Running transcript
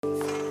Good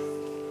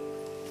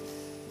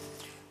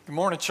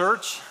morning,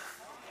 church.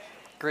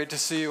 Great to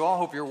see you all.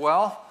 Hope you're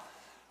well.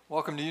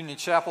 Welcome to Union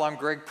Chapel. I'm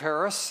Greg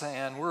Paris,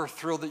 and we're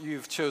thrilled that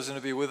you've chosen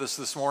to be with us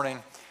this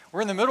morning. We're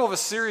in the middle of a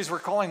series we're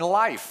calling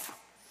Life,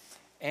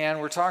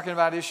 and we're talking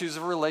about issues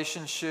of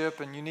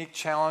relationship and unique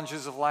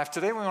challenges of life.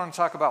 Today we want to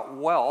talk about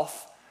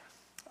wealth.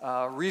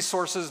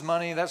 Resources,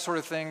 money, that sort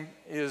of thing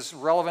is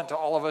relevant to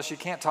all of us. You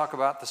can't talk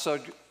about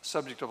the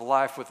subject of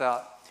life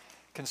without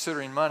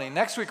considering money.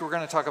 Next week we're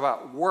going to talk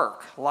about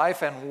work,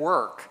 life and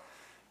work,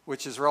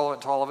 which is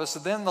relevant to all of us.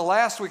 And then the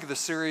last week of the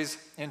series,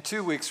 in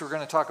 2 weeks, we're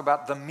going to talk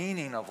about the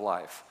meaning of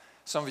life.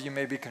 Some of you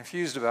may be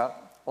confused about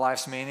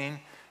life's meaning.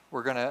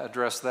 We're going to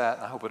address that,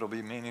 and I hope it'll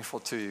be meaningful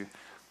to you.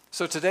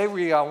 So today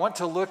we want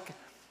to look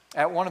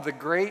at one of the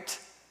great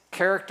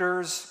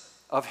characters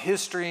of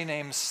history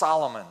named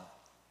Solomon.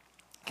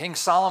 King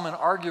Solomon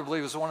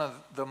arguably was one of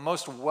the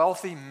most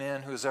wealthy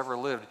men who has ever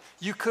lived.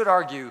 You could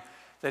argue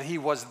that he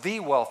was the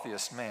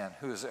wealthiest man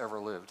who has ever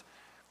lived.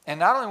 And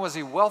not only was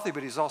he wealthy,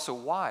 but he's also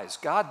wise.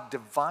 God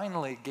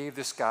divinely gave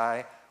this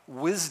guy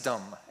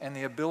wisdom and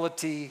the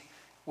ability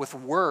with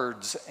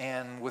words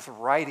and with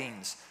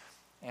writings.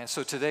 And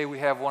so today we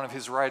have one of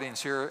his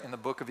writings here in the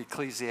book of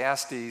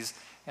Ecclesiastes,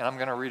 and I'm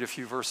going to read a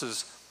few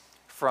verses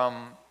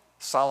from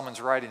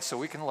Solomon's writings so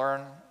we can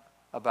learn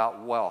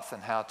about wealth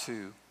and how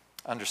to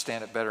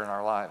understand it better in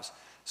our lives.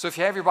 So if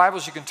you have your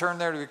Bibles, you can turn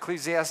there to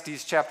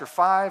Ecclesiastes chapter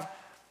 5.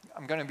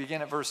 I'm going to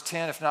begin at verse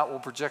 10. If not, we'll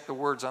project the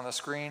words on the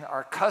screen.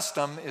 Our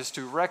custom is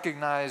to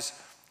recognize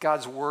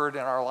God's word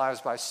in our lives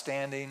by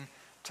standing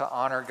to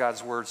honor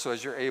God's word. So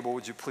as you're able,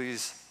 would you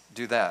please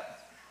do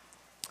that?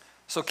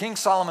 So King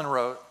Solomon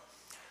wrote,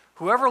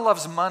 "Whoever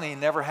loves money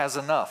never has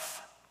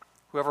enough.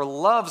 Whoever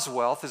loves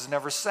wealth is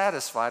never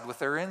satisfied with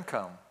their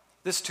income.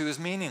 This too is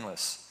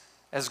meaningless.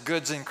 As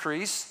goods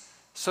increase,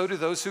 so do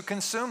those who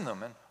consume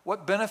them. And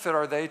what benefit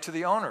are they to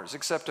the owners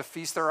except to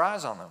feast their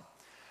eyes on them?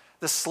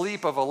 The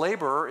sleep of a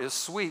laborer is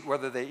sweet,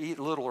 whether they eat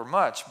little or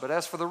much. But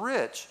as for the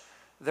rich,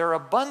 their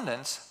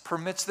abundance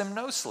permits them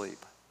no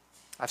sleep.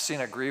 I've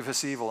seen a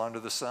grievous evil under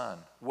the sun,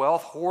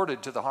 wealth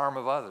hoarded to the harm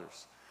of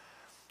others,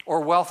 or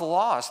wealth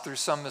lost through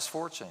some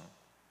misfortune,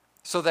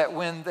 so that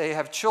when they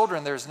have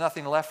children, there's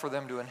nothing left for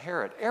them to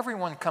inherit.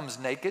 Everyone comes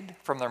naked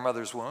from their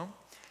mother's womb,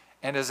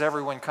 and as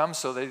everyone comes,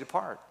 so they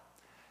depart.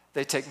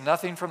 They take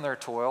nothing from their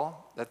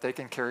toil that they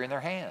can carry in their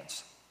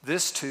hands.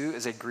 This too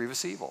is a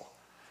grievous evil.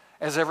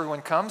 As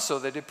everyone comes, so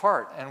they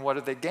depart. And what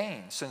do they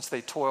gain, since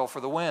they toil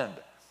for the wind?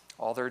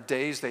 All their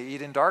days they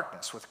eat in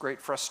darkness, with great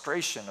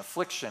frustration,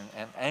 affliction,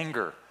 and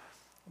anger.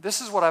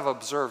 This is what I've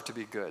observed to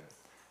be good,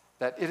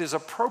 that it is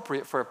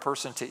appropriate for a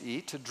person to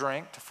eat, to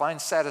drink, to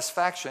find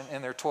satisfaction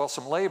in their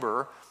toilsome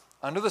labor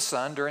under the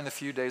sun during the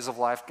few days of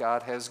life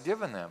God has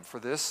given them, for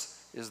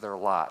this is their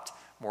lot.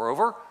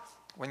 Moreover,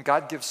 when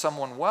God gives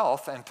someone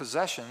wealth and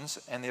possessions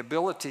and the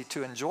ability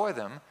to enjoy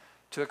them,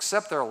 to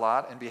accept their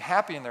lot and be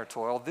happy in their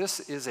toil, this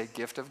is a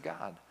gift of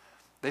God.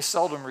 They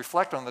seldom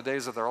reflect on the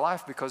days of their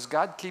life because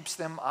God keeps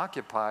them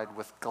occupied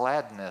with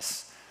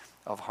gladness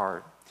of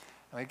heart."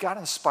 And may God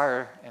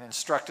inspire and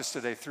instruct us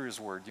today through his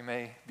word. You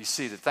may be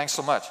seated. Thanks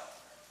so much.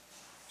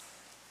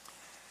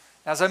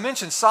 As I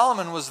mentioned,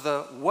 Solomon was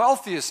the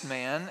wealthiest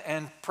man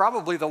and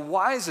probably the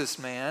wisest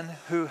man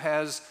who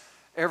has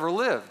ever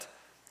lived.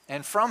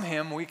 And from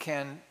him, we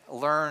can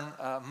learn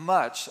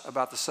much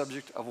about the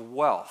subject of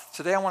wealth.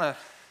 Today, I want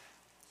to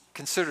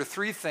consider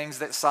three things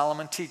that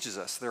Solomon teaches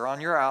us. They're on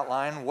your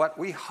outline: what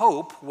we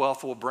hope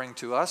wealth will bring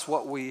to us,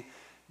 what we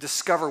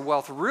discover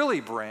wealth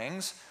really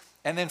brings,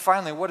 and then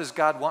finally, what does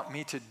God want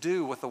me to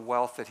do with the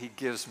wealth that he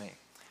gives me?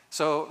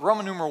 So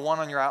Roman numeral 1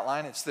 on your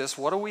outline, it's this: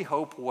 what do we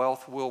hope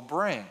wealth will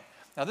bring?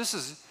 Now this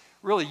is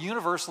really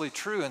universally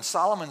true, and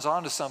Solomon's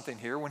onto something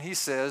here when he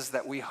says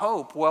that we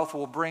hope wealth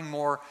will bring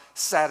more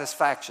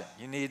satisfaction.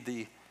 You need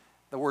the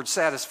word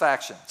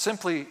satisfaction.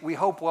 Simply, we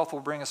hope wealth will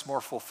bring us more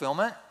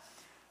fulfillment,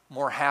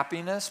 more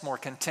happiness, more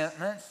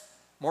contentment,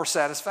 more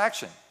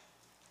satisfaction.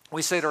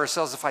 We say to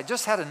ourselves, if I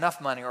just had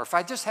enough money, or if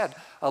I just had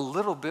a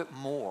little bit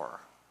more,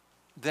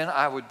 then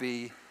I would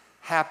be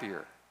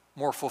happier,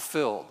 more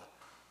fulfilled,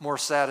 more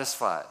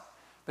satisfied.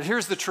 But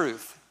here's the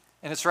truth,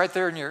 and it's right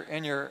there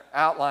in your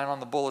outline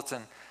on the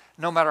bulletin.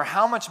 No matter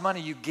how much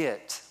money you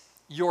get,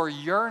 your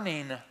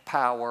yearning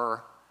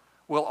power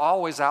will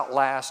always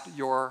outlast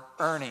your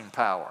earning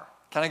power.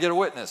 Can I get a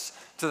witness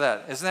to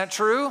that? Isn't that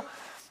true?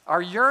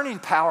 Our yearning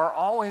power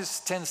always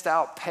tends to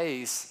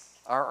outpace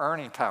our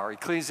earning power.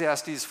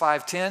 Ecclesiastes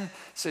 5:10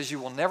 says, "You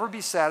will never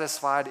be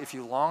satisfied if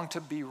you long to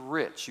be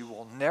rich. You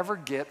will never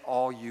get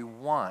all you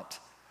want."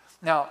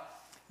 Now,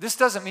 this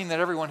doesn't mean that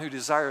everyone who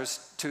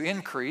desires to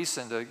increase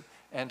and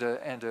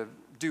to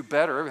do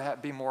better,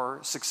 be more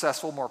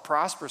successful, more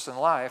prosperous in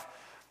life,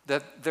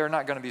 that they're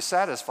not going to be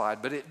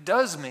satisfied. But it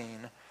does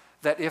mean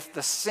that if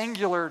the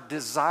singular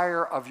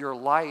desire of your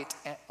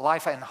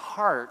life and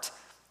heart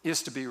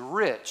is to be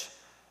rich,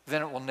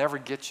 then it will never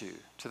get you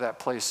to that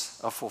place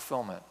of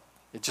fulfillment.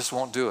 It just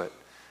won't do it.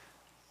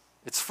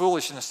 It's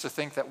foolishness to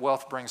think that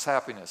wealth brings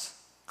happiness.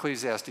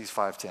 Ecclesiastes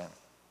 5:10.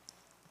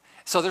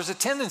 So there's a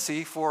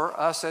tendency for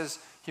us as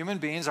human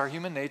beings, our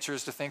human nature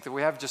is to think that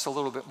we have just a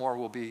little bit more,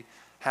 we'll be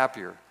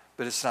happier.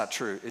 But it's not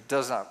true. It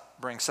does not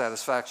bring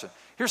satisfaction.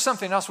 Here's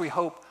something else we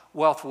hope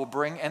wealth will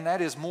bring, and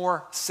that is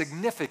more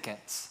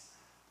significance.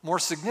 More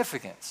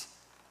significance.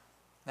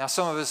 Now,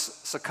 some of us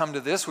succumb to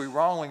this. We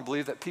wrongly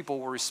believe that people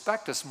will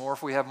respect us more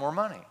if we have more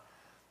money.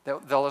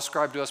 They'll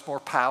ascribe to us more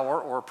power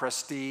or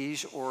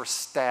prestige or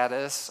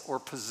status or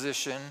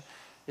position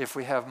if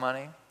we have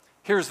money.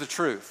 Here's the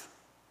truth.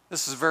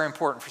 This is very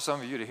important for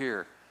some of you to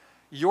hear.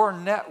 Your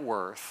net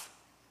worth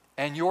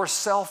and your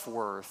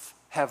self-worth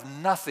have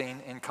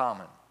nothing in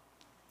common.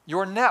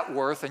 Your net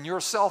worth and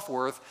your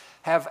self-worth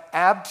have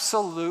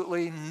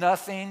absolutely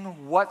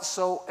nothing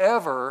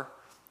whatsoever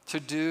to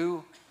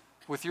do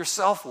with your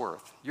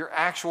self-worth, your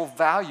actual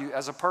value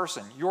as a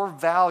person. Your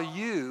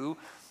value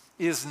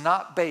is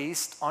not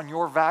based on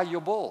your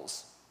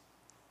valuables.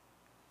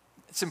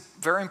 It's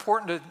very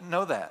important to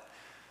know that.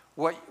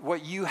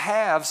 What you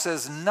have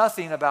says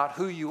nothing about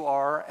who you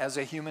are as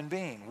a human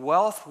being.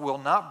 Wealth will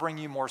not bring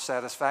you more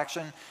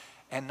satisfaction,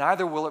 and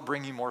neither will it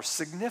bring you more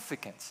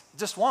significance. It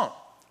just won't.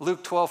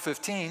 Luke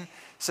 12:15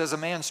 says a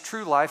man's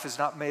true life is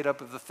not made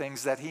up of the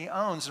things that he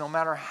owns, no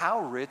matter how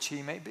rich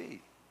he may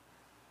be.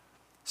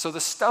 So the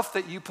stuff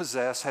that you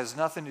possess has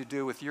nothing to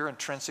do with your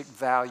intrinsic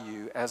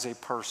value as a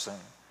person.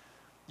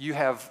 You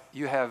have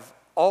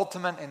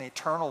ultimate and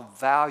eternal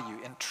value,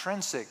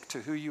 intrinsic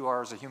to who you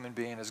are as a human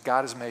being, as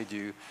God has made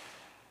you,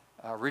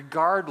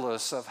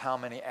 regardless of how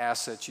many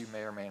assets you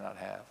may or may not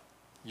have.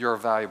 You're a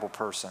valuable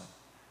person.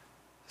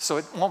 So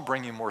it won't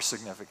bring you more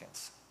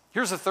significance.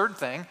 Here's the third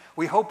thing.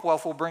 We hope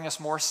wealth will bring us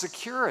more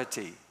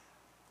security.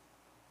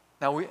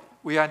 Now,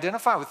 we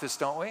identify with this,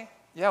 don't we?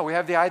 Yeah, we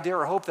have the idea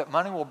or hope that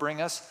money will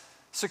bring us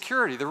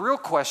security. The real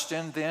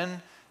question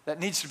then that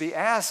needs to be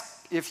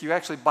asked, if you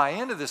actually buy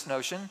into this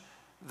notion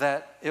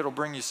that it'll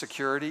bring you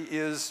security,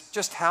 is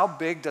just how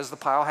big does the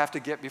pile have to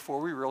get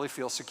before we really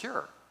feel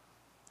secure?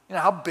 You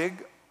know, how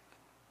big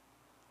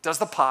does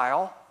the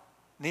pile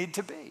need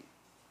to be?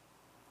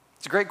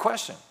 It's a great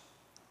question.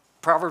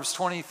 Proverbs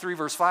 23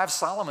 verse 5,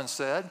 Solomon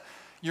said,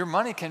 your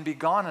money can be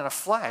gone in a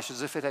flash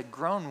as if it had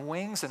grown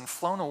wings and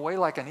flown away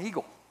like an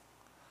eagle.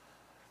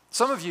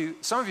 Some of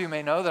you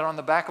may know that on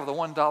the back of the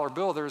 $1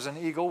 bill there's an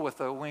eagle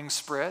with a wing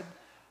spread.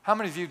 How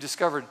many of you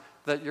discovered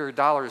that your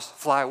dollars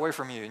fly away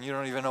from you and you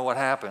don't even know what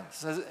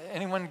happens? Does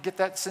anyone get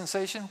that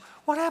sensation?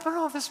 What happened to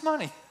all this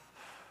money?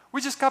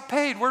 We just got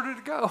paid. Where did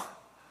it go?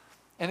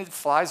 And it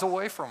flies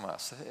away from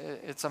us.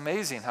 It's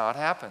amazing how it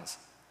happens.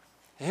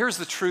 Here's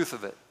the truth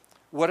of it.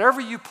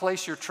 Whatever you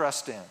place your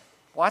trust in,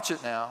 watch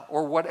it now,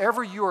 or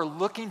whatever you are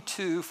looking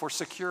to for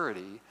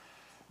security,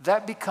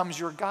 that becomes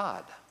your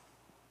God.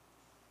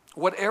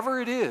 Whatever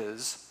it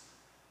is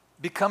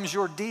becomes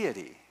your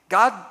deity.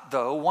 God,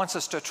 though, wants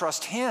us to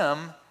trust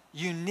Him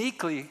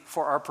uniquely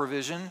for our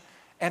provision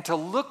and to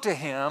look to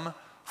Him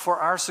for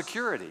our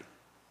security.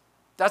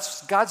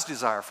 That's God's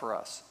desire for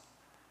us.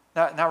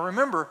 Now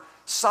remember,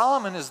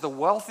 Solomon is the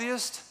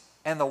wealthiest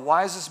and the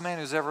wisest man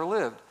who's ever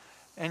lived.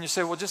 And you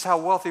say, well, just how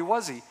wealthy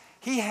was he?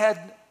 He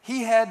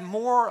had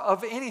more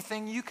of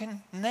anything you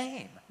can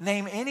name.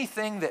 Name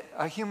anything that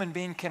a human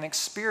being can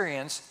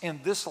experience in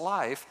this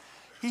life.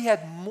 He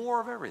had more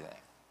of everything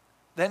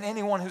than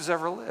anyone who's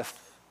ever lived.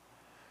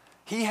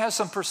 He has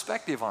some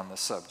perspective on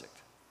this subject.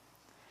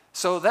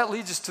 So that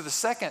leads us to the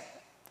second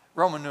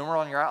Roman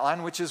numeral on your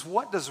outline, which is,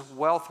 what does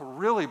wealth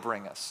really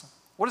bring us?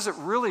 What does it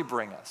really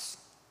bring us?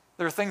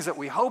 There are things that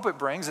we hope it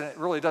brings, and it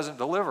really doesn't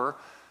deliver.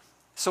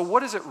 So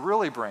what does it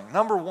really bring?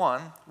 Number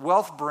one,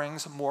 wealth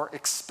brings more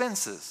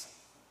expenses.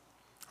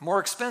 More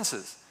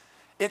expenses.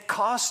 It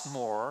costs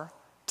more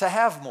to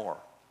have more.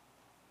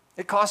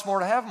 It costs more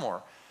to have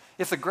more.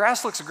 If the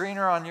grass looks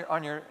greener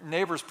on your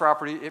neighbor's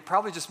property, it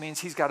probably just means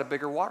he's got a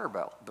bigger water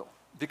bill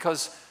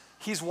because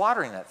he's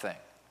watering that thing.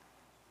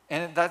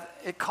 And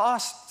it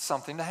costs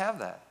something to have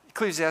that.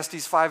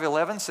 Ecclesiastes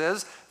 5:11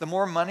 says, the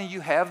more money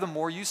you have, the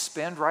more you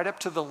spend, right up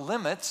to the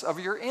limits of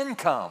your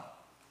income.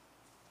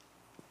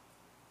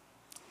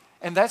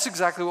 And that's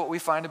exactly what we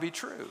find to be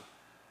true.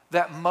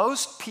 That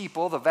most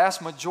people, the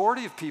vast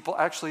majority of people,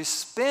 actually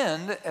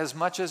spend as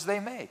much as they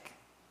make,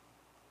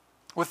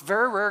 with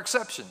very rare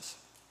exceptions.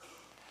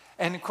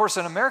 And of course,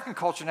 in American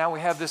culture now,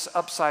 we have this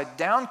upside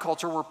down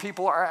culture where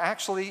people are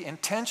actually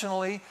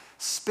intentionally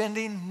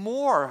spending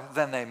more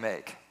than they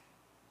make.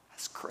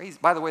 That's crazy.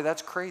 By the way,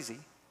 that's crazy.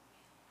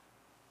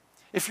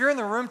 If you're in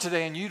the room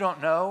today and you don't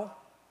know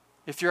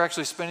if you're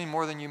actually spending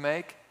more than you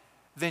make,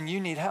 then you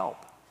need help.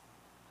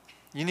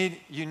 You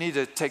need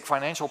to take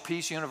Financial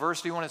Peace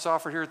University when it's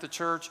offered here at the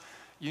church.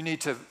 You need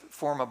to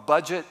form a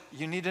budget.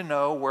 You need to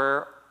know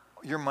where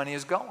your money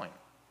is going.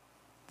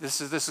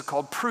 This is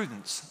called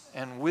prudence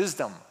and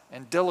wisdom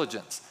and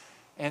diligence.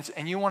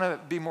 And you want to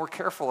be more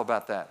careful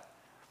about that.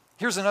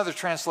 Here's another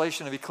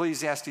translation of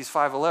Ecclesiastes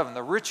 5:11.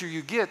 The richer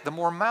you get, the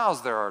more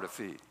mouths there are to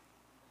feed.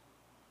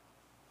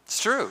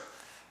 It's true.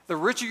 The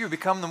richer you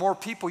become, the more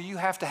people you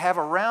have to have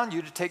around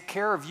you to take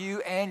care of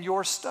you and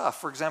your stuff.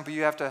 For example,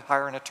 you have to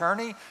hire an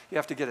attorney, you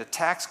have to get a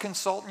tax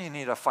consultant, you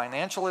need a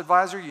financial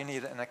advisor, you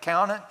need an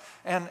accountant,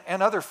 and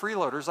other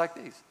freeloaders like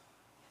these.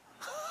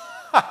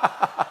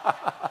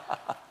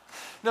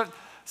 No,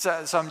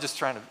 so I'm just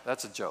trying to,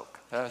 that's a joke.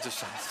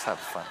 Just have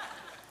fun.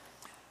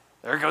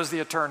 There goes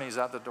the attorneys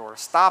out the door.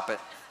 Stop it.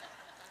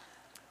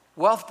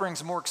 Wealth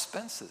brings more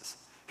expenses.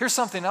 Here's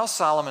something else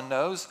Solomon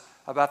knows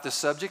about this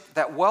subject,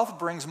 that wealth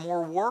brings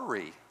more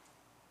worry.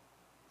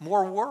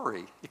 More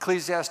worry.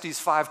 Ecclesiastes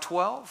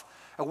 5:12,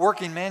 a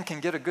working man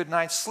can get a good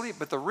night's sleep,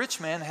 but the rich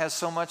man has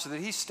so much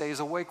that he stays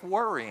awake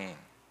worrying.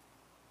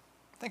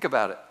 Think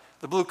about it.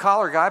 The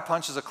blue-collar guy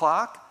punches a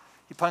clock.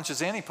 He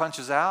punches in, he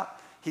punches out.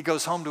 He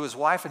goes home to his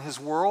wife and his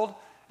world,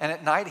 and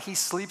at night he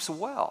sleeps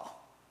well.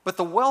 But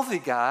the wealthy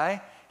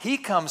guy, he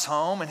comes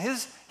home and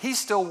he's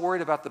still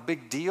worried about the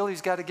big deal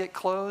he's got to get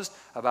closed,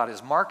 about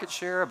his market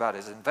share, about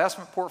his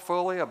investment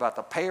portfolio, about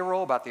the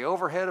payroll, about the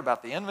overhead,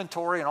 about the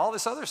inventory, and all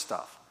this other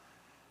stuff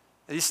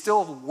that he's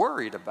still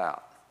worried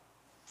about.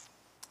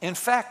 In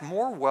fact,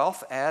 more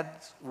wealth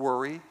adds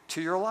worry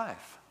to your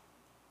life.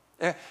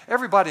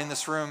 Everybody in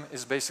this room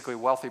is basically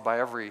wealthy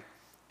by every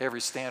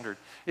standard.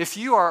 If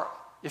you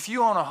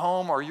own a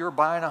home or you're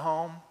buying a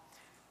home,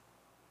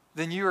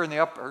 then you are in the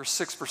upper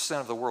 6%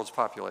 of the world's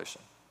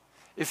population.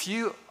 If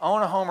you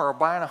own a home or are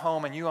buying a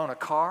home and you own a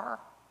car,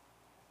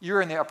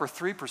 you're in the upper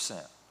 3%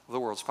 of the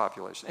world's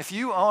population. If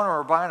you own or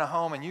are buying a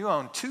home and you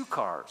own 2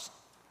 cars,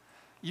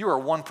 you are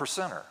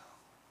 1%er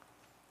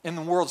in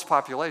the world's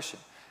population.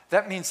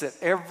 That means that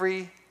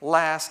every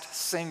last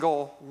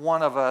single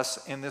one of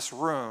us in this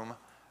room,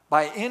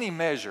 by any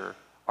measure,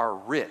 are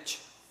rich.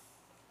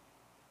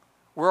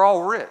 We're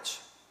all rich.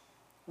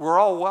 We're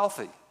all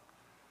wealthy.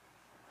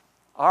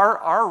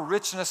 Our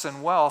richness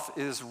and wealth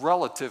is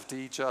relative to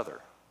each other,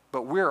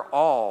 but we're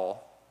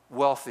all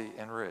wealthy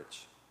and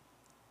rich.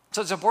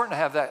 So it's important to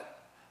have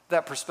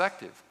that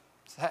perspective.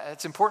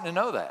 It's important to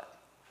know that.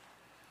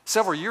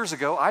 Several years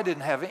ago, I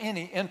didn't have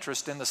any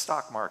interest in the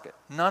stock market,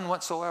 none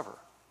whatsoever.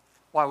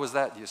 Why was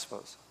that, do you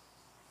suppose?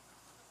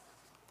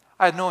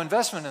 I had no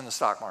investment in the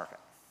stock market.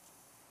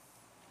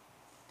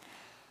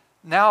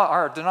 Now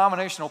our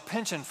denominational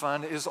pension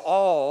fund is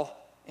all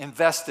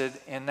invested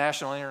in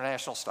national and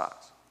international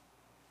stocks.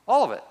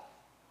 All of it.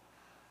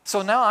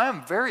 So now I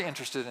am very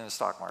interested in the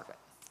stock market.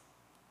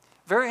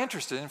 Very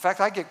interested. In fact,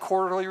 I get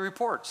quarterly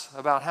reports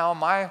about how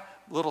my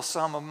little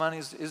sum of money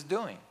is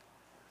doing.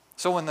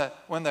 So when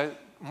the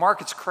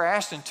markets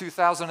crashed in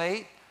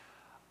 2008,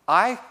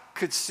 I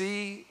could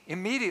see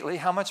immediately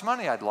how much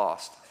money I'd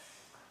lost.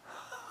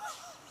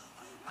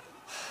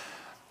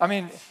 I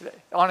mean,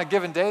 on a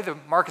given day, the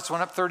markets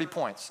went up 30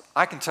 points.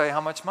 I can tell you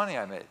how much money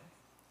I made,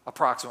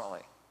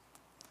 approximately.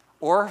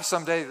 Or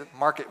someday the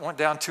market went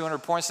down 200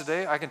 points a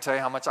day, I can tell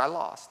you how much I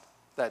lost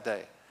that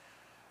day.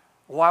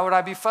 Why would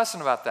I be fussing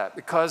about that?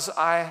 Because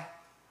I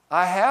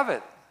have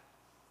it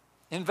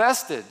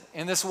invested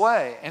in this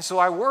way, and so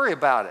I worry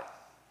about it.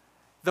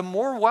 The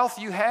more wealth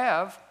you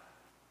have,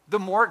 the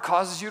more it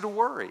causes you to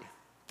worry.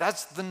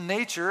 That's the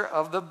nature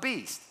of the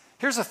beast.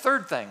 Here's a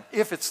third thing.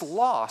 If it's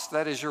lost,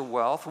 that is your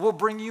wealth, will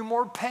bring you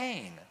more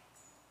pain.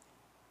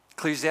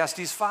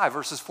 Ecclesiastes 5,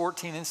 verses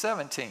 14 and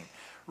 17.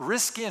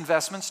 Risky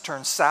investments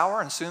turn sour,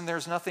 and soon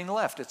there's nothing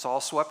left. It's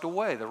all swept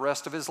away. The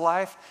rest of his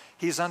life,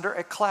 he's under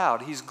a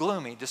cloud. He's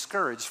gloomy,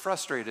 discouraged,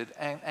 frustrated,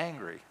 and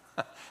angry.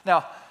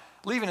 Now,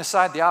 leaving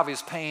aside the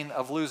obvious pain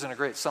of losing a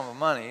great sum of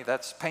money,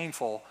 that's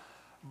painful.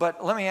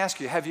 But let me ask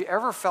you, have you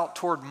ever felt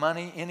toward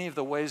money any of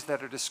the ways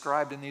that are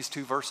described in these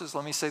 2 verses?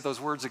 Let me say those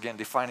words again,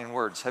 defining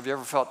words. Have you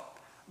ever felt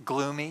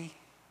gloomy,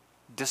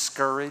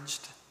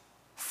 discouraged,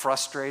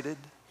 frustrated,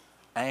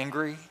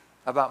 angry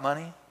about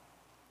money?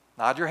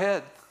 Nod your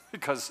head,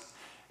 because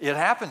it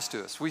happens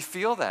to us. We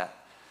feel that.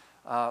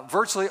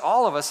 Virtually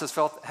all of us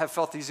have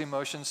felt these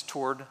emotions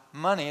toward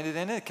money, and it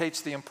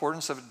indicates the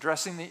importance of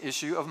addressing the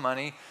issue of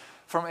money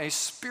from a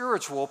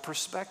spiritual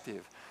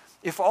perspective.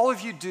 If all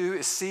of you do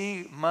is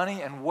see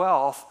money and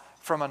wealth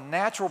from a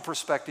natural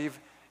perspective,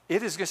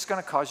 it is just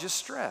going to cause you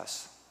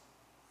stress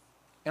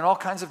in all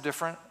kinds of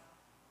different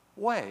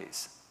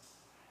ways.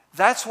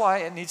 That's why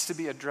it needs to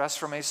be addressed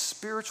from a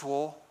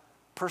spiritual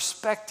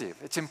perspective.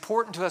 It's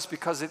important to us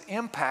because it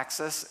impacts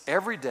us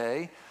every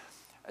day.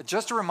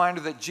 Just a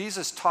reminder that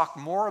Jesus talked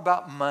more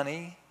about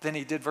money than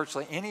he did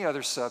virtually any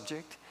other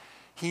subject.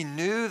 He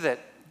knew that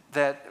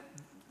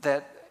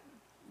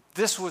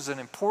this was an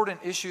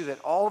important issue that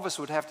all of us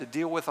would have to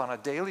deal with on a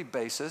daily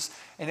basis,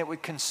 and it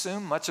would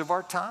consume much of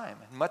our time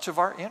and much of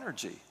our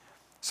energy.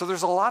 So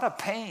there's a lot of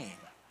pain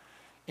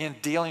in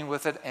dealing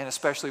with it, and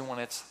especially when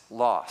it's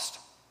lost.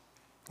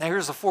 Now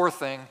here's the 4th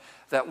thing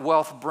that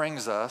wealth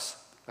brings us.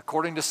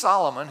 According to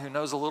Solomon, who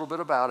knows a little bit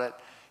about it,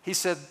 he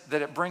said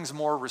that it brings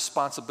more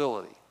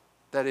responsibility.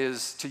 That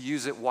is, to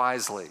use it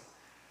wisely.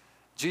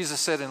 Jesus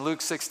said in Luke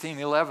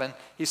 16:11,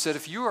 he said,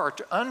 if you are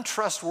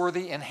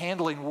untrustworthy in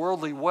handling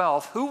worldly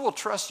wealth, who will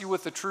trust you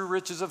with the true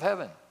riches of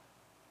heaven?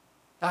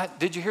 Now,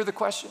 did you hear the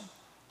question?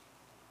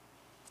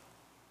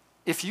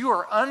 If you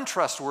are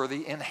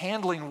untrustworthy in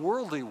handling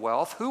worldly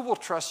wealth, who will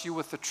trust you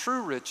with the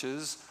true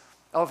riches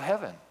of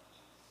heaven?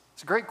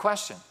 It's a great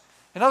question.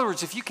 In other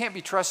words, if you can't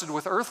be trusted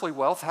with earthly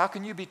wealth, how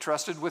can you be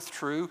trusted with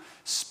true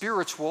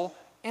spiritual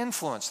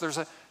influence? There's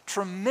a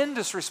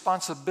tremendous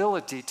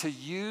responsibility to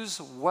use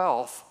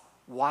wealth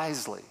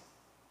wisely.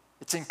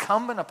 It's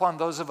incumbent upon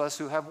those of us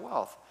who have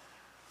wealth.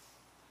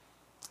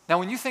 Now,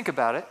 when you think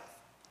about it,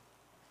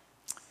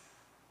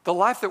 the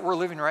life that we're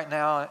living right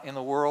now in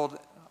the world,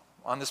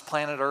 on this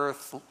planet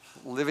Earth,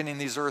 living in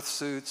these earth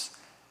suits,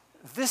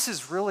 this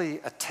is really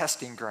a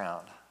testing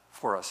ground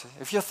for us,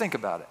 if you think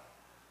about it.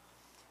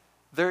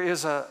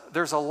 There's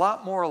a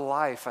lot more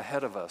life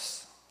ahead of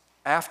us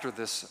after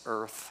this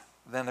earth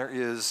than there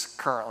is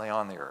currently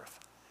on the earth.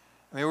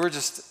 I mean, we're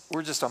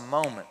just a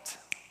moment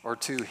or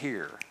two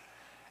here,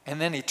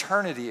 and then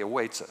eternity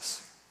awaits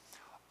us.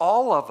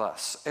 All of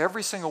us,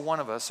 every single one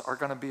of us, are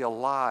going to be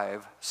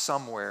alive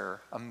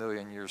somewhere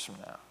 1,000,000 years from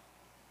now.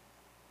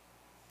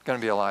 Going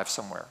to be alive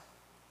somewhere.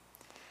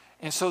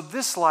 And so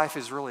this life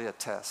is really a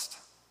test.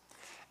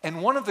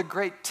 And one of the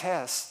great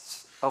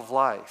tests of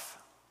life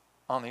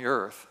on the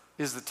earth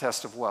is the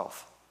test of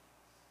wealth.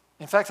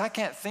 In fact, I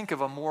can't think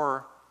of a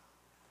more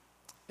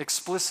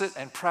explicit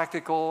and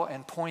practical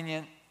and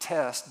poignant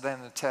test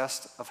than the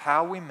test of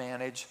how we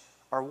manage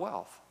our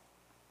wealth,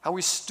 how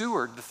we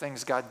steward the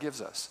things God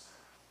gives us.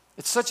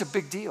 It's such a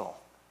big deal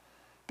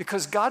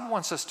because God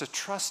wants us to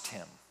trust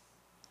Him.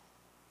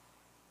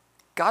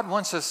 God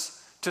wants us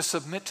to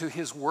submit to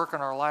His work in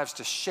our lives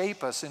to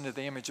shape us into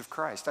the image of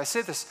Christ. I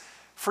say this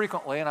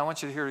frequently, and I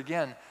want you to hear it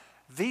again.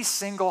 The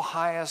single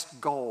highest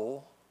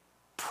goal,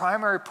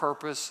 primary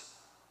purpose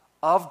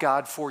of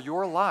God for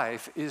your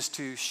life is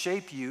to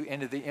shape you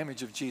into the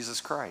image of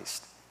Jesus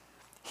Christ.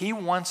 He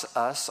wants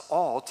us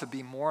all to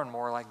be more and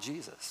more like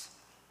Jesus.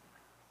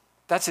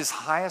 That's His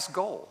highest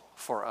goal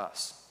for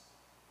us.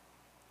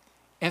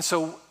 And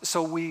so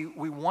we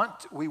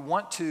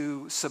want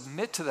to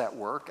submit to that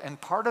work,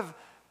 and part of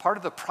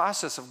the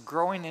process of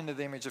growing into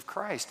the image of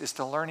Christ is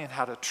to learning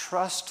how to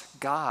trust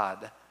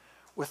God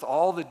with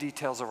all the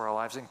details of our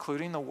lives,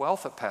 including the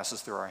wealth that passes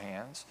through our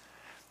hands,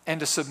 and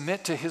to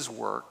submit to His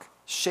work,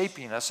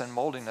 shaping us and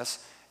molding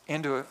us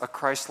into a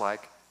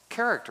Christ-like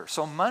character.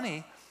 So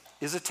money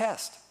is a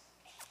test,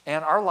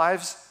 and our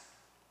lives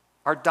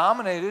are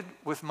dominated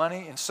with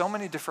money in so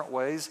many different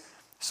ways.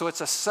 So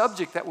it's a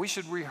subject that we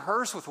should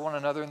rehearse with one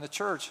another in the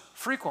church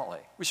frequently.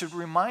 We should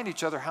remind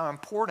each other how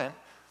important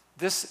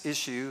this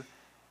issue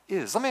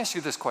is. Let me ask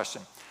you this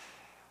question.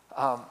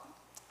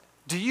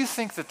 Do you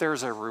think that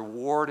there's a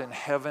reward in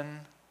heaven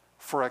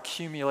for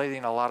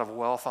accumulating a lot of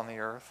wealth on the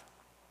earth?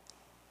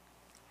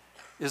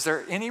 Is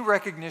there any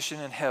recognition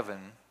in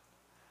heaven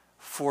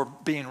for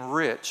being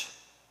rich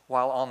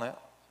while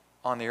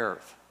on the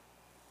earth?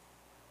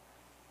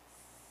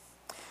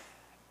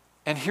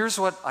 And here's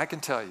what I can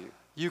tell you.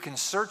 You can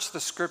search the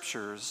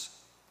scriptures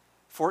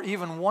for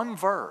even one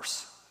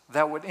verse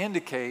that would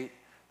indicate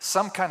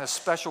some kind of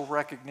special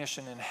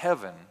recognition in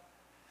heaven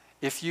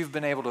if you've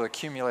been able to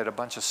accumulate a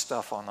bunch of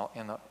stuff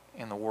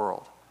in the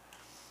world.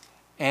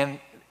 And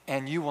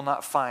you will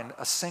not find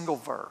a single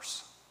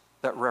verse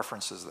that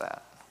references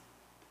that.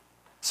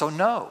 So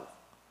no.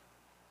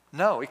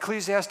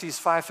 Ecclesiastes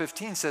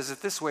 5:15 says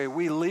it this way: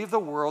 we leave the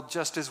world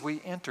just as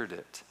we entered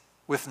it,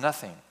 with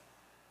nothing.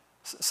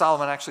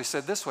 Solomon actually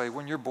said this way: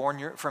 when you're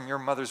born from your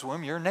mother's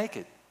womb, you're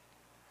naked.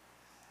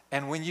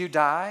 And when you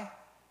die,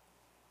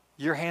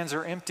 your hands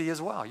are empty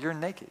as well. You're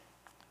naked.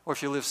 Or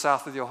if you live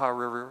south of the Ohio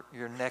River,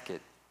 you're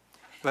naked.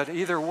 But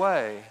either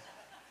way,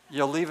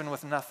 you're leaving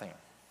with nothing.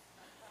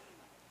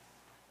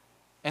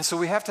 And so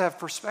we have to have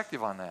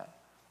perspective on that.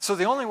 So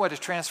the only way to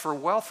transfer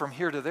wealth from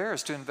here to there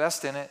is to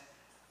invest in it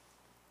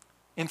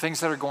in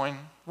things that are going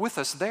with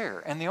us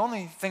there. And the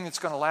only thing that's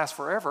going to last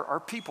forever are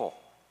people.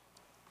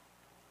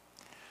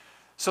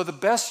 So the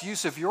best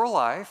use of your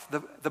life,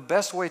 the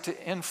best way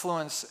to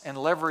influence and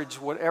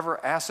leverage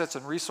whatever assets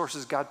and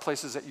resources God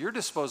places at your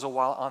disposal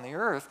while on the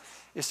earth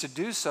is to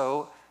do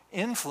so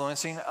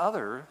influencing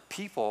other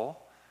people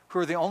who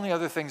are the only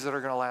other things that are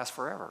going to last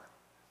forever.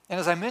 And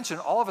as I mentioned,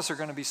 all of us are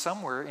going to be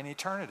somewhere in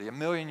eternity.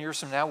 1,000,000 years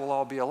from now, we'll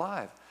all be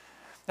alive.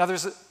 Now,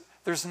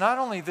 there's not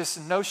only this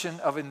notion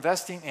of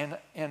investing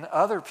in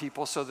other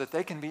people so that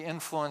they can be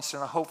influenced in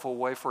a hopeful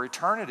way for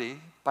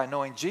eternity by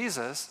knowing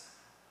Jesus,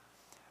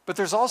 but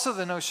there's also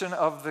the notion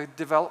of the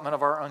development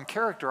of our own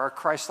character, our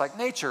Christ-like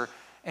nature.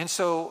 And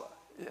so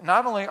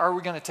not only are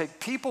we going to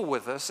take people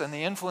with us and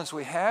the influence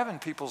we have in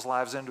people's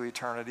lives into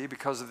eternity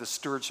because of the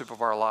stewardship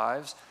of our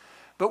lives,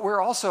 but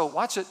we're also,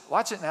 watch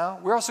it now,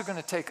 we're also going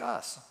to take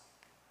us.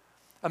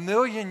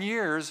 1,000,000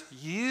 years,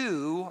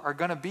 you are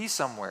going to be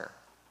somewhere.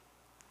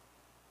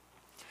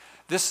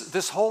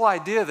 This whole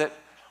idea that,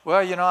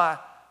 well, you know,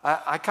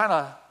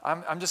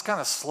 I'm just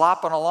kind of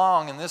slopping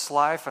along in this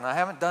life, and I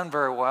haven't done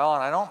very well,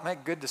 and I don't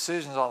make good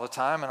decisions all the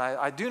time, and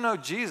I do know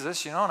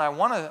Jesus, you know, and I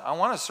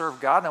want to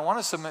serve God, and I want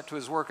to submit to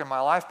His work in my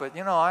life, but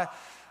you know,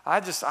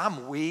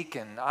 I'm weak,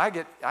 and I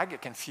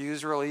get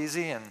confused real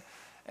easy, and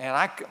and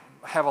I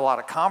have a lot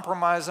of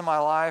compromise in my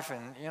life,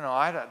 and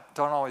I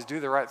don't always do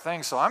the right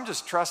thing. So I'm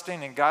just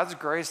trusting in God's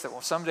grace that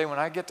someday when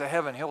I get to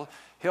heaven,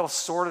 He'll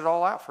sort it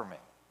all out for me.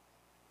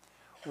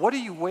 What are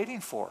you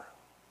waiting for?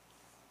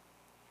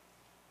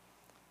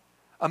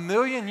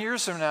 1,000,000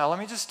 years from now, let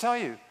me just tell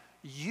you,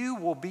 you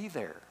will be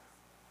there.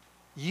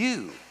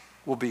 You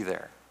will be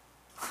there.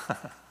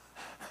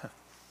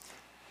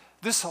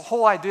 This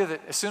whole idea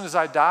that as soon as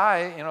I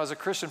die, as a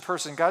Christian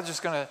person, God's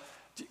just going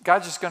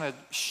to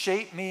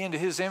shape me into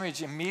His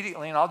image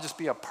immediately, and I'll just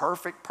be a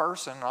perfect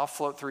person, and I'll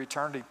float through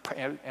eternity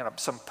in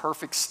some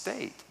perfect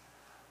state.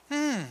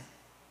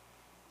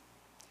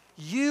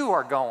 You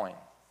are going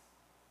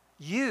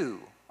to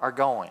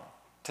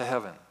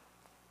heaven.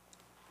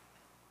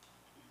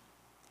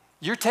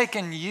 You're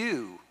taking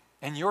you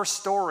and your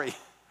story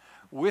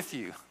with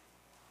you.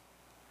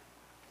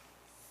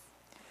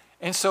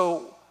 And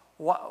so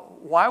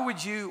why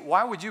would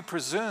you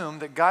presume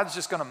that God's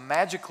just going to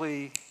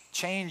magically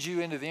change you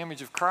into the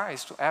image of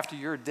Christ after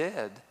you're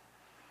dead,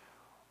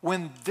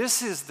 when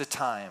this is the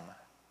time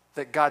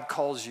that God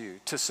calls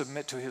you to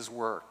submit to His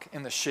work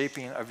in the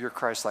shaping of your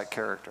Christ-like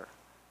character?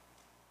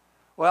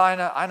 Well,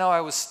 I know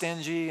I was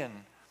stingy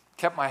and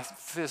kept my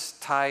fists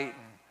tight,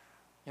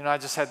 and I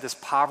just had this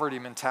poverty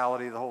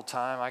mentality the whole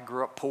time. I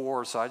grew up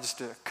poor, so I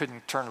just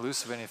couldn't turn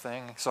loose of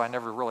anything, so I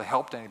never really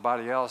helped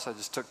anybody else. I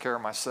just took care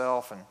of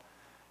myself and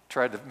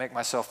tried to make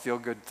myself feel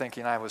good,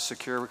 thinking I was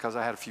secure because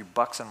I had a few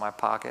bucks in my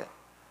pocket.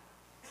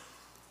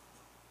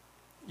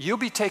 You'll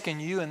be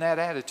taking you and that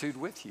attitude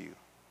with you.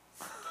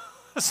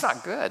 That's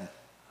not good.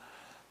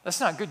 That's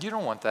not good. You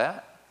don't want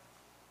that.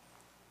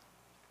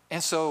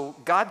 And so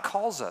God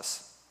calls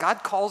us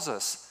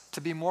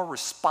to be more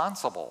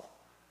responsible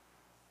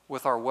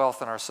with our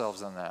wealth and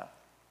ourselves than that.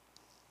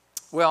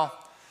 Well,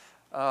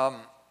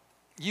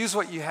 use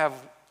what you have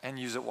and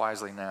use it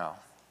wisely now,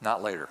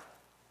 not later.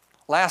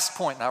 Last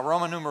point now,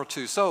 Roman numeral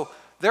 2. So,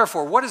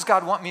 therefore, what does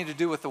God want me to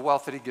do with the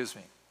wealth that He gives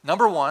me?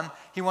 Number 1,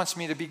 He wants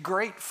me to be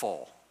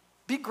grateful.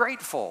 Be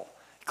grateful.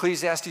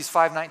 Ecclesiastes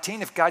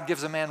 5:19, if God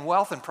gives a man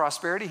wealth and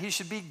prosperity, he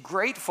should be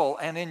grateful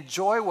and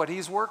enjoy what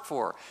he's worked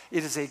for.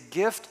 It is a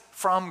gift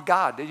from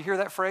God. Did you hear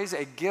that phrase?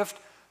 A gift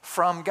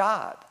from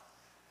God.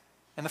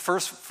 And the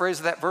first phrase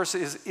of that verse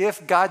is,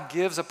 if God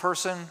gives a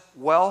person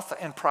wealth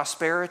and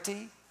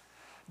prosperity.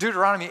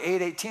 Deuteronomy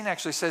 8:18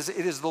 actually says,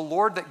 it is the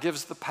Lord that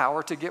gives the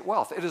power to get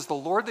wealth. It is the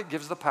Lord that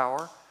gives the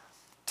power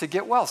to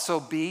get wealth. So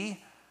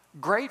be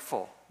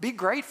grateful. Be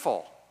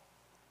grateful.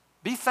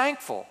 Be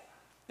thankful.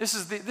 This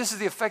is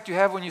the effect you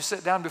have when you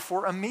sit down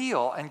before a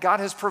meal and God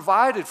has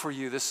provided for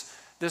you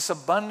this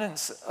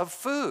abundance of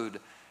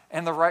food.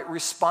 And the right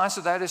response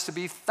to that is to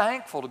be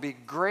thankful, to be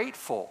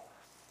grateful.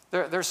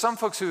 There's some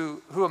folks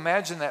who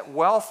imagine that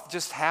wealth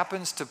just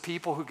happens to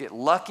people who get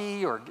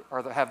lucky or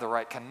have the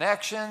right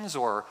connections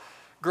or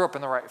grew up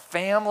in the right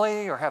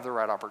family or have the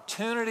right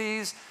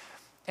opportunities.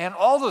 And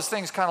all those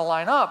things kind of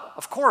line up,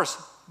 of course.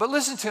 But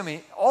listen to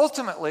me,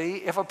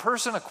 ultimately, if a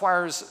person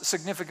acquires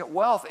significant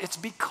wealth, it's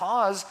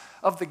because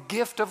of the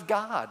gift of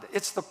God.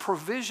 It's the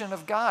provision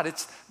of God.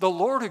 It's the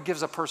Lord who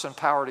gives a person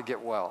power to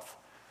get wealth.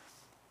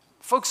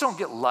 Folks don't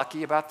get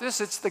lucky about this.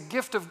 It's the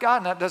gift of God.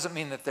 And that doesn't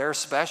mean that they're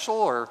special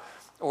or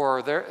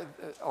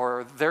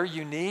they're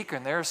unique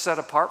and they're set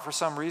apart for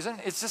some reason.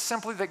 It's just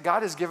simply that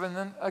God has given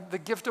them the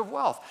gift of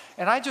wealth.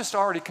 And I just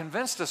already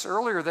convinced us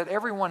earlier that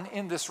everyone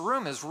in this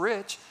room is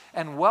rich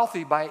and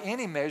wealthy by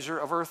any measure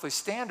of earthly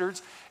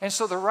standards. And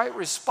so the right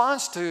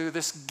response to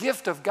this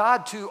gift of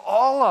God to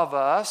all of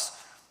us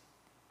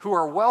who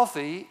are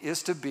wealthy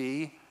is to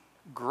be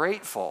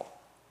grateful.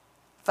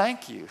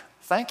 Thank you.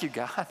 Thank you,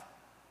 God.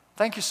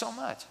 Thank you so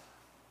much.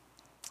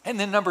 And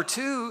then number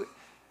 2,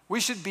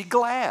 we should be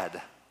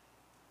glad.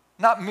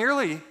 Not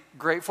merely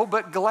grateful,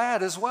 but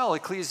glad as well.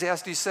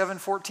 Ecclesiastes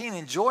 7:14,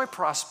 enjoy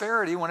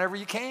prosperity whenever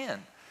you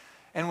can.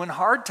 And when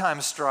hard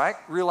times strike,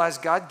 realize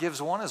God gives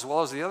one as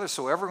well as the other,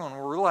 so everyone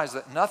will realize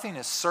that nothing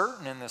is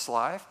certain in this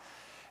life.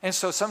 And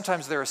so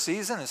sometimes there's a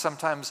season, and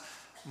sometimes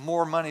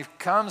more money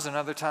comes, and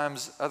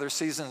other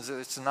seasons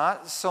it's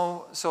not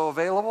so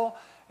available.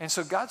 And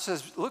so God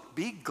says, look,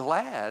 be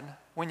glad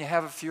when you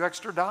have a few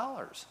extra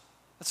dollars.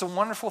 That's a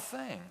wonderful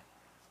thing.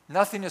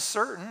 Nothing is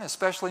certain,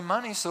 especially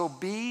money, so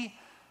be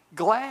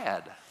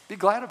glad. Be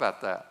glad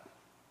about that.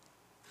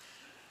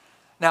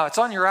 Now, it's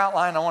on your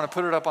outline. I want to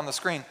put it up on the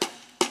screen.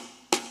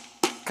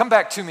 Come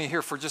back to me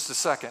here for just a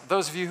second.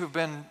 Those of you who've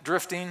been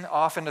drifting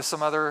off into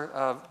some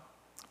other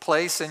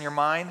place in your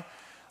mind,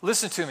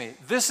 listen to me.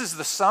 This is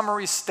the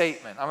summary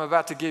statement I'm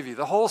about to give you.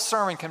 The whole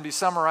sermon can be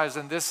summarized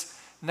in this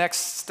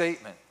next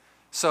statement.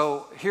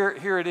 So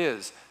here it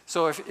is.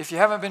 So if you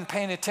haven't been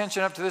paying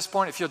attention up to this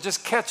point, if you'll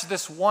just catch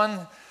this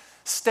one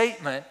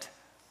statement,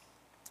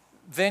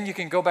 then you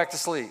can go back to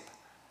sleep.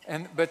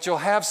 But you'll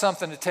have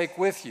something to take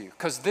with you,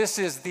 because this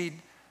is the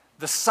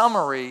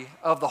summary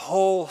of the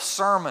whole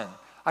sermon.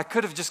 I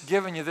could have just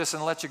given you this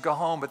and let you go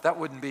home, but that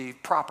wouldn't be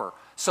proper.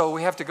 So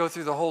we have to go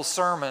through the whole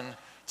sermon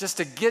just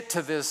to get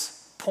to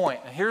this point.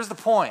 And here's the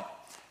point.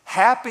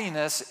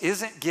 Happiness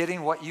isn't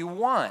getting what you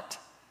want.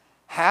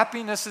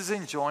 Happiness is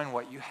enjoying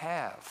what you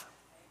have.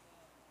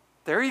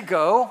 There you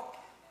go.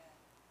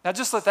 Now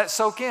just let that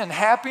soak in.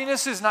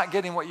 Happiness is not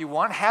getting what you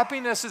want.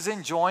 Happiness is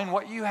enjoying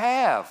what you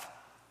have.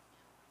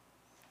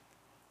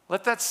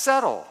 Let that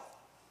settle.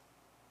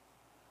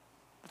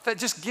 Let that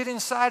just get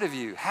inside of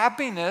you.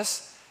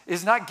 Happiness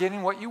is not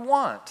getting what you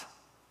want.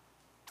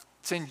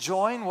 It's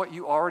enjoying what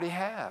you already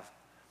have.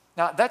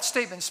 Now, that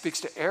statement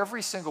speaks to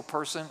every single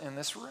person in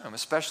this room,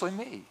 especially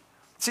me.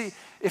 See,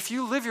 if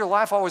you live your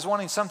life always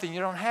wanting something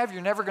you don't have,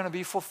 you're never going to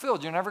be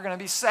fulfilled. You're never going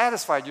to be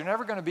satisfied. You're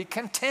never going to be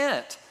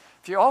content.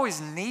 If you always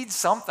need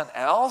something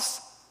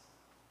else,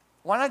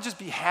 why not just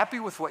be happy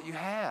with what you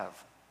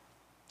have?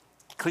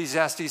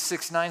 Ecclesiastes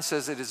 6:9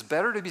 says, it is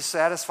better to be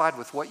satisfied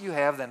with what you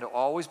have than to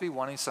always be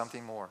wanting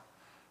something more.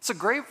 It's a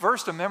great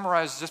verse to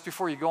memorize just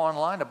before you go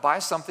online to buy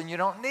something you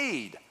don't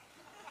need.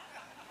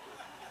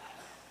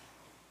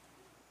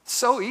 It's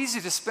so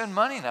easy to spend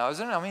money now,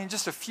 isn't it? I mean,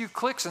 just a few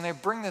clicks and they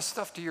bring this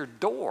stuff to your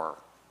door.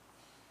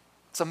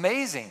 It's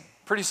amazing.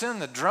 Pretty soon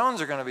the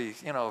drones are going to be,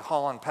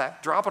 hauling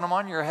pack, dropping them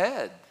on your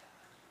head.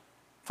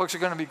 Folks are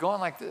going to be going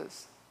like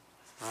this.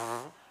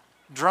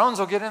 Drones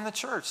will get in the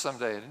church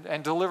someday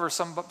and deliver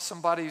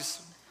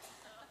somebody's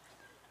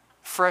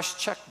fresh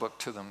checkbook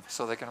to them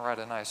so they can write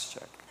a nice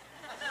check.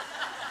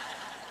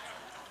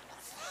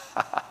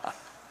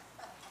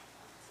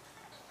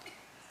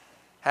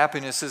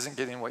 Happiness isn't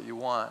getting what you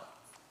want.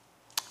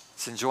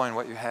 It's enjoying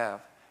what you have.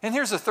 And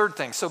here's the third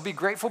thing. So be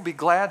grateful, be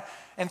glad,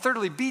 and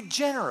thirdly, be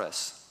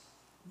generous.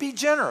 Be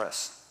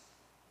generous.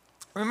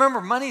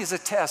 Remember, money is a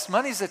test.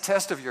 Money is a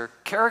test of your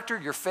character,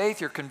 your faith,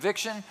 your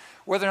conviction,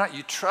 whether or not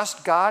you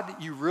trust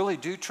God, you really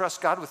do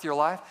trust God with your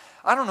life.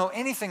 I don't know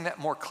anything that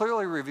more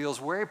clearly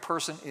reveals where a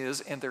person is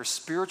in their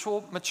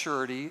spiritual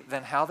maturity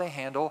than how they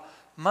handle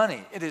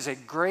money. It is a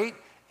great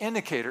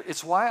indicator.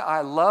 It's why I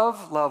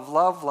love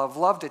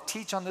to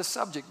teach on this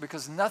subject,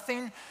 because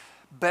nothing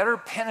better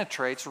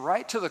penetrates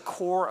right to the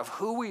core of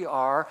who we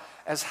are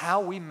as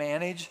how we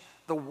manage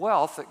the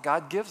wealth that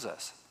God gives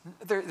us.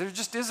 There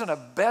just isn't a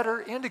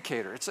better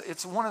indicator.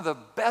 It's one of the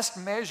best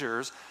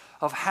measures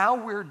of how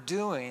we're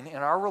doing in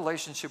our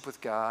relationship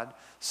with God,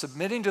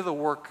 submitting to the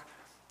work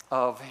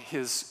of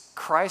His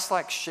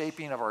Christ-like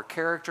shaping of our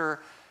character,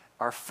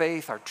 our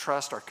faith, our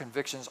trust, our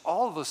convictions.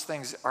 All of those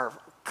things are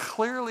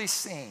clearly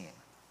seen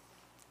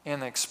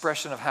in the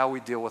expression of how we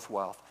deal with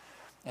wealth.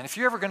 And if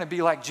you're ever going to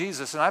be like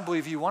Jesus, and I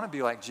believe you want to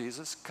be like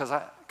Jesus, because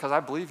I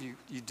believe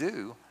you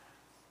do,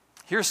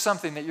 here's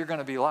something that you're going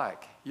to be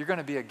like. You're going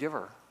to be a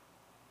giver.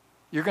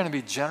 You're going to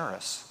be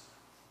generous.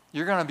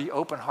 You're going to be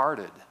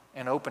open-hearted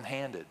and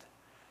open-handed.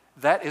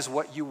 That is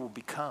what you will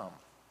become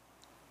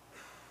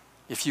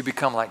if you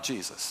become like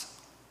Jesus.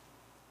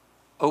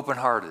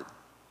 Open-hearted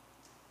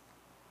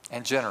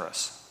and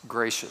generous,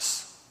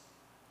 gracious.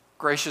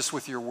 Gracious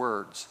with your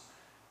words.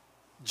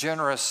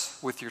 Generous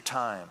with your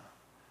time.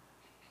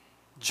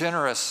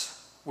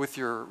 Generous with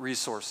your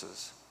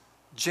resources,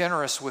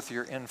 generous with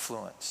your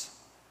influence,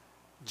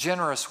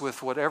 generous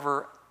with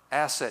whatever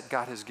asset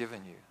God has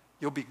given you.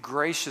 You'll be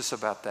gracious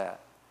about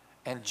that,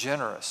 and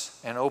generous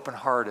and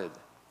open-hearted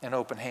and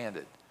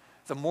open-handed.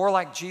 The more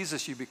like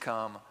Jesus you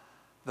become,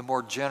 the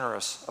more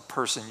generous a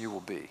person you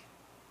will be.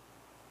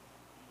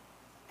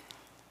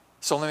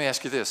 So let me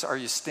ask you this, are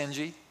you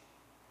stingy?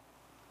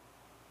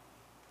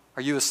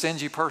 Are you a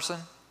stingy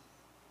person?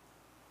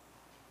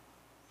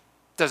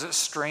 Does it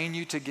strain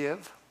you to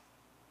give?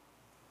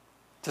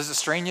 Does it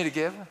strain you to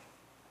give?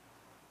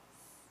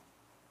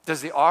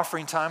 Does the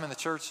offering time in the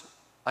church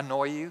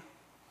annoy you?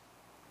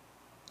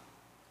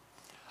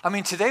 I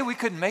mean, today we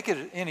couldn't make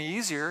it any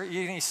easier,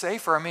 any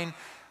safer. I mean,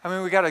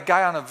 we got a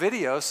guy on a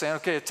video saying,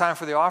 okay, it's time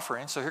for the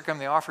offering. So here come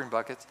the offering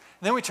buckets.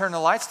 And then we turn the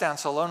lights down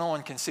so low no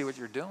one can see what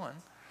you're doing.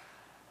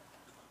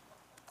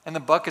 And the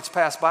buckets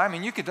pass by. I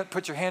mean, you could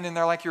put your hand in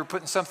there like you were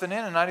putting something in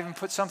and not even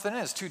put something in.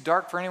 It's too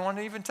dark for anyone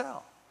to even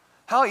tell.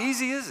 How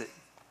easy is it?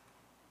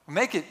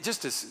 Make it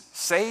just as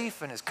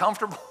safe and as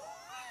comfortable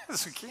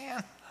as we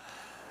can.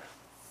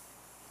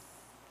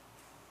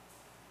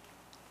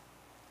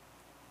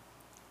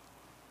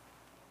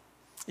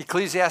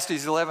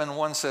 Ecclesiastes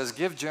 11:1 says,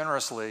 give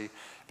generously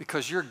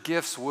because your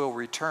gifts will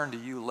return to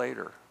you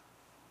later.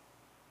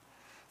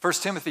 1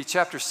 Timothy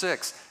chapter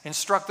 6,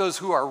 instruct those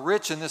who are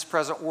rich in this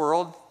present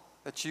world,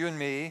 that's you and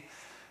me,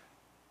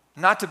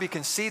 not to be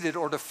conceited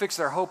or to fix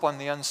their hope on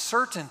the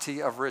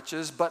uncertainty of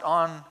riches, but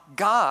on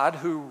God,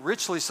 who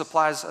richly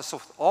supplies us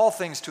with all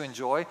things to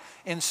enjoy.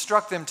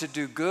 Instruct them to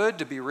do good,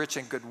 to be rich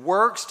in good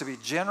works, to be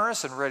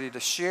generous and ready to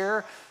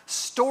share,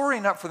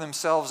 storing up for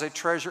themselves a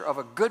treasure of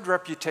a good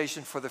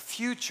reputation for the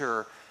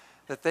future,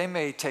 that they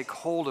may take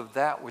hold of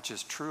that which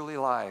is truly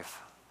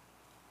life.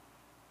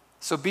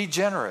 So be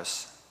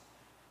generous.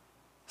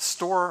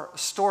 Store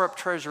up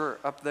treasure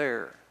up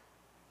there.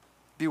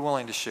 Be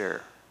willing to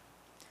share.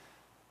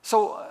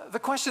 So the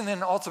question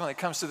then ultimately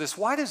comes to this,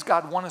 why does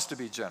God want us to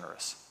be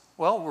generous?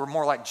 Well, we're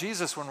more like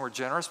Jesus when we're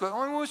generous, but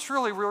what's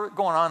really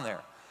going on there?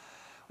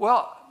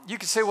 Well, you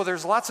could say, well,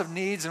 there's lots of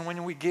needs, and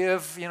when we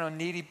give,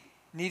 needy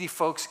needy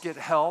folks get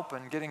help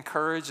and get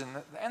encouraged,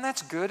 and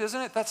that's good,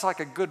 isn't it? That's like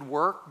a good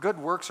work. Good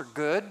works are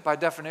good. By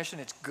definition,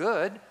 it's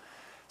good.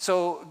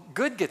 So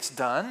good gets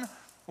done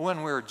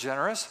when we're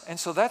generous, and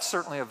so that's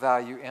certainly a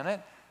value in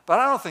it. But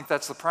I don't think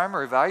that's the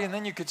primary value. And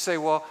then you could say,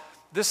 well,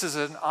 this is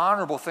an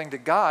honorable thing to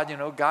God. You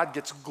know, God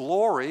gets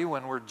glory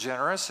when we're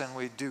generous and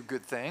we do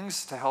good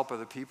things to help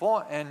other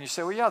people. And you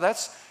say, well, yeah,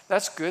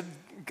 that's good.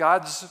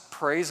 God's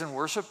praise and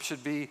worship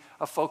should be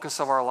a focus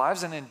of our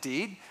lives, and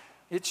indeed,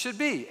 it should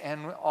be.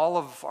 And all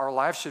of our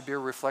lives should be a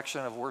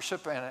reflection of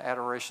worship and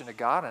adoration to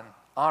God and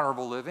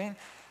honorable living.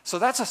 So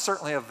that's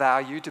certainly a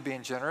value to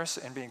being generous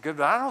and being good.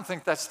 But I don't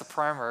think that's the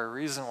primary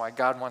reason why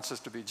God wants us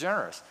to be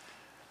generous.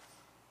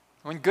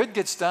 When good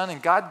gets done and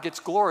God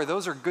gets glory,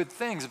 those are good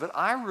things. But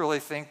I really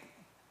think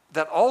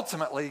that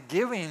ultimately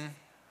giving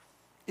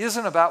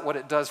isn't about what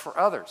it does for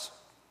others.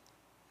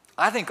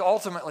 I think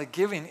ultimately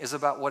giving is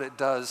about what it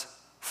does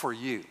for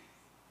you.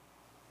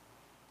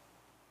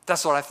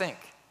 That's what I think.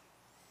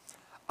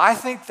 I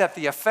think that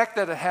the effect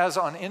that it has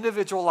on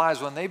individual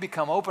lives when they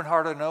become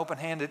open-hearted and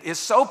open-handed is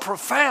so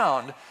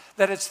profound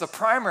that it's the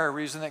primary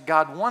reason that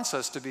God wants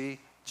us to be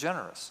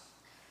generous.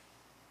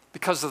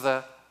 Because of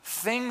the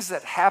things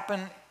that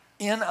happen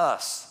in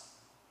us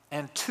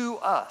and to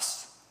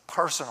us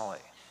personally.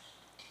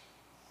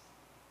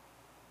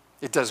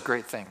 It does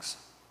great things.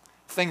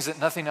 Things that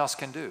nothing else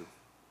can do.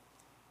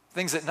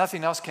 Things that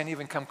nothing else can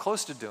even come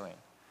close to doing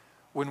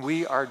when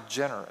we are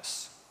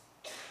generous.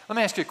 Let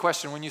me ask you a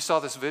question. When you saw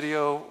this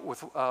video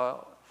with one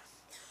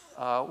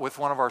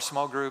of our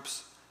small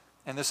groups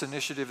and this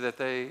initiative that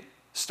they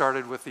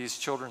started with these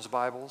children's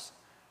Bibles,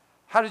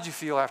 how did you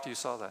feel after you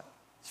saw that?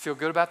 Did you feel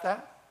good about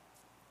that?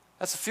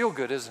 That's a feel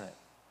good, isn't it?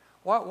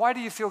 Why do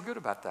you feel good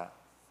about that?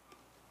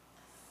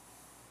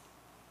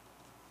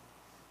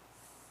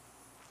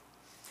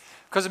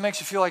 Because it makes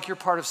you feel like you're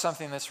part of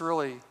something that's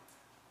really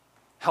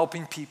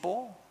helping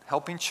people,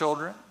 helping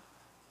children,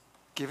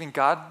 giving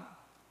God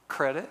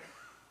credit.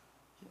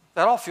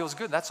 That all feels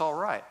good. That's all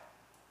right.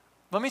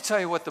 Let me tell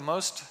you what the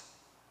most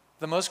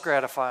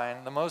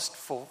gratifying, the most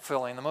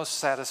fulfilling, the most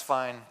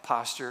satisfying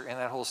posture in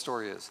that whole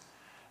story is.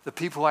 The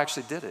people who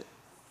actually did it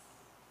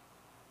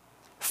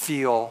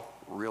feel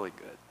really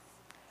good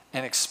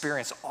and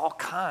experience all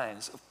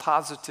kinds of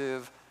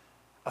positive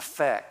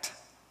effect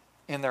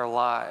in their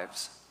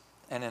lives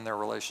and in their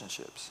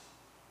relationships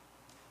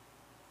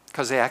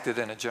because they acted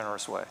in a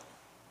generous way.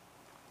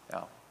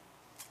 Yeah.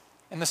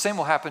 And the same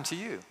will happen to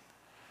you.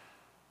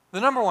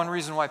 The number one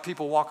reason why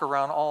people walk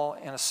around all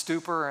in a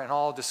stupor and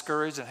all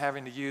discouraged and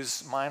having to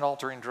use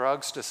mind-altering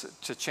drugs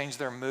to change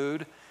their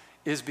mood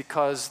is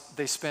because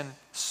they spend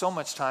so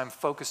much time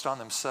focused on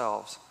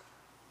themselves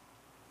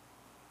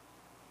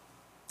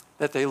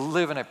that they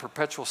live in a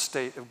perpetual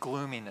state of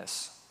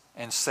gloominess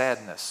and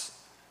sadness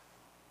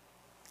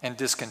and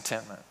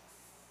discontentment.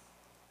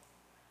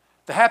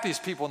 The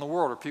happiest people in the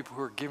world are people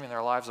who are giving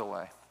their lives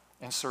away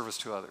in service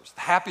to others.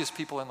 The happiest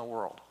people in the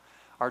world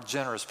are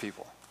generous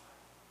people.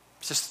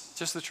 It's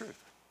just the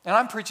truth. And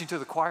I'm preaching to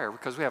the choir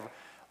because we have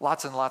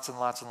lots and lots and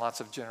lots and lots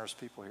of generous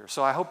people here.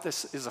 So I hope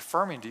this is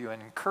affirming to you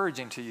and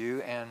encouraging to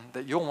you, and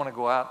that you'll want to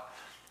go out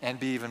and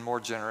be even more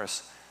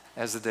generous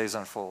as the days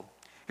unfold.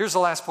 Here's the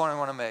last point I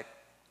want to make.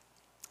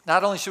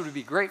 Not only should we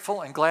be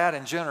grateful and glad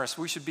and generous,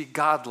 we should be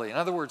godly. In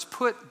other words,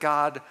 put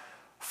God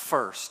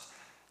first.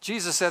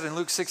 Jesus said in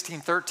Luke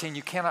 16:13,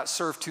 you cannot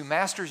serve two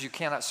masters. You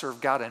cannot serve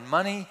God and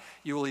money.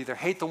 You will either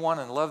hate the one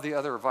and love the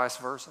other, or vice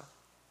versa.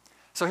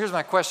 So here's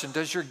my question.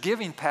 Does your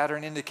giving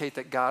pattern indicate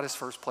that God is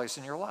first place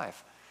in your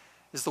life?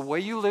 Is the way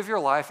you live your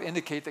life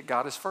indicate that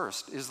God is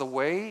first? Is the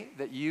way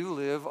that you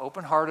live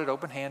open-hearted,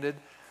 open-handed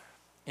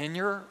in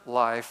your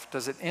life,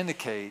 does it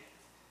indicate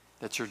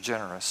that you're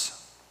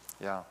generous?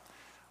 Yeah.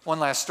 One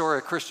last story,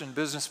 a Christian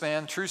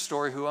businessman, true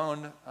story, who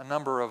owned a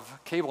number of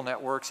cable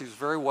networks. He was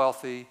very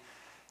wealthy.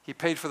 He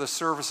paid for the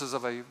services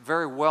of a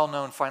very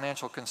well-known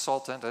financial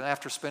consultant, and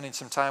after spending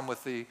some time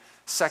with the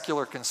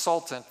secular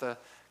consultant, the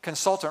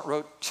consultant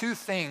wrote two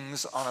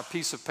things on a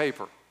piece of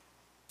paper.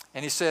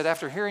 And he said,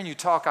 after hearing you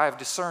talk, I have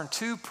discerned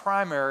two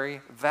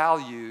primary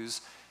values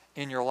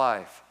in your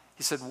life.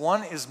 He said,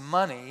 one is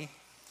money,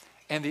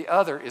 and the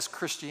other is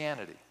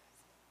Christianity.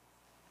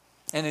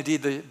 And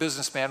indeed, the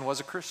businessman was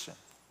a Christian.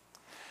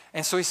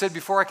 And so he said,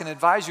 before I can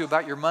advise you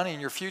about your money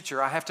and your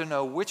future, I have to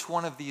know which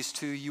one of these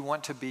two you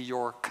want to be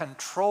your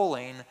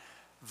controlling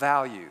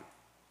value.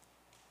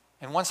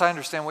 And once I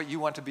understand what you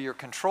want to be your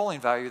controlling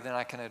value, then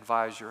I can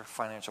advise your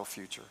financial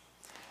future.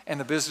 And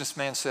the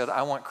businessman said,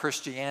 I want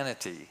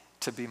Christianity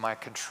to be my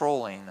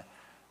controlling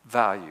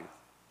value.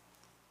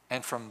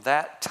 And from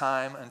that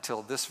time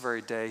until this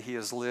very day, he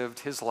has lived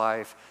his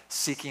life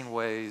seeking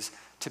ways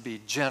to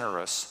be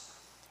generous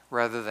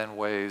rather than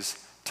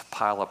ways to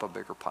pile up a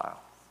bigger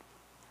pile.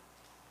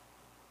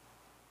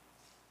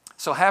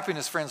 So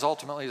happiness, friends,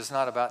 ultimately is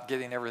not about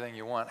getting everything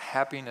you want.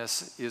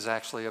 Happiness is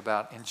actually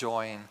about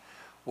enjoying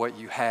what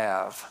you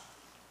have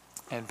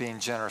and being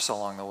generous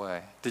along the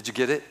way. Did you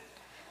get it?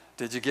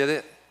 Did you get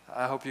it?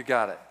 I hope you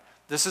got it.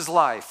 This is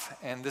life,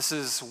 and this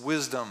is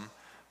wisdom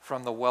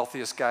from the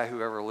wealthiest guy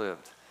who ever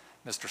lived.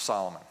 Mr.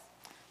 Solomon.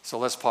 So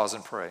let's pause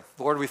and pray.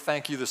 Lord, we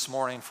thank you this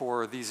morning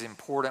for these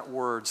important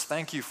words.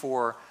 Thank you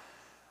for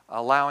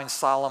allowing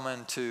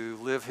Solomon to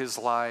live his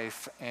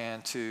life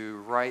and to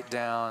write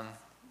down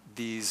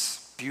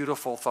these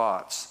beautiful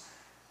thoughts,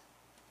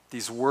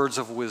 these words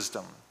of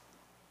wisdom,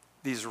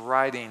 these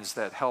writings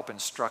that help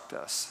instruct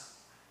us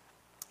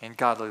in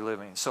godly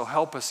living. So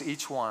help us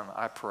each one,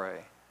 I pray,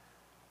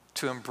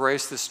 to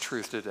embrace this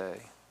truth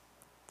today,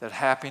 that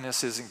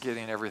happiness isn't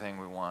getting everything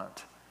we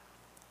want,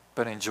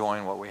 but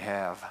enjoying what we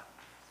have.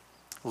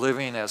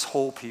 Living as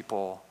whole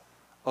people,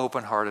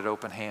 open-hearted,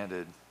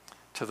 open-handed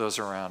to those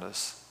around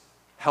us.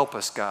 Help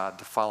us, God,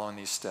 to follow in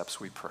these steps,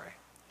 we pray.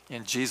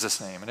 In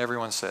Jesus' name. And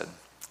everyone said,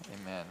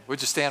 amen.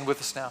 Would you stand with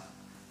us now?